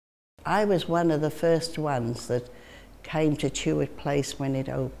I was one of the first ones that came to Chewett Place when it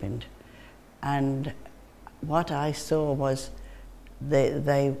opened, and what I saw was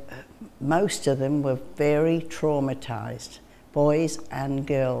most of them were very traumatised, boys and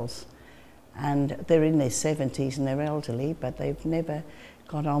girls, and they're in their 70s and they're elderly, but they've never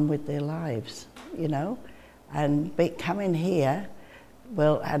got on with their lives, you know. And coming here,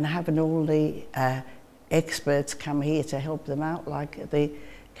 well, and having all the experts come here to help them out, like the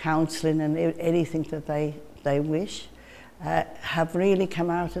counselling and anything that they wish, have really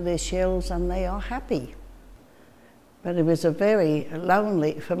come out of their shells and they are happy. But it was a very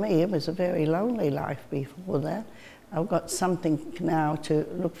lonely, for me, it was a very lonely life before that. I've got something now to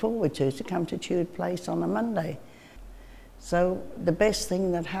look forward to come to Chewett Place on a Monday. So the best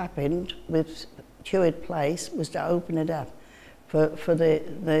thing that happened with Chewett Place was to open it up for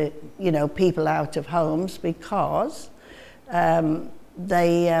the you know, people out of homes, because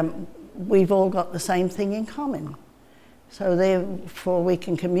we've all got the same thing in common. So therefore we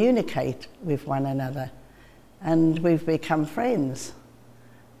can communicate with one another, and we've become friends.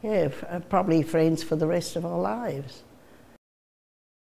 Yeah, probably friends for the rest of our lives.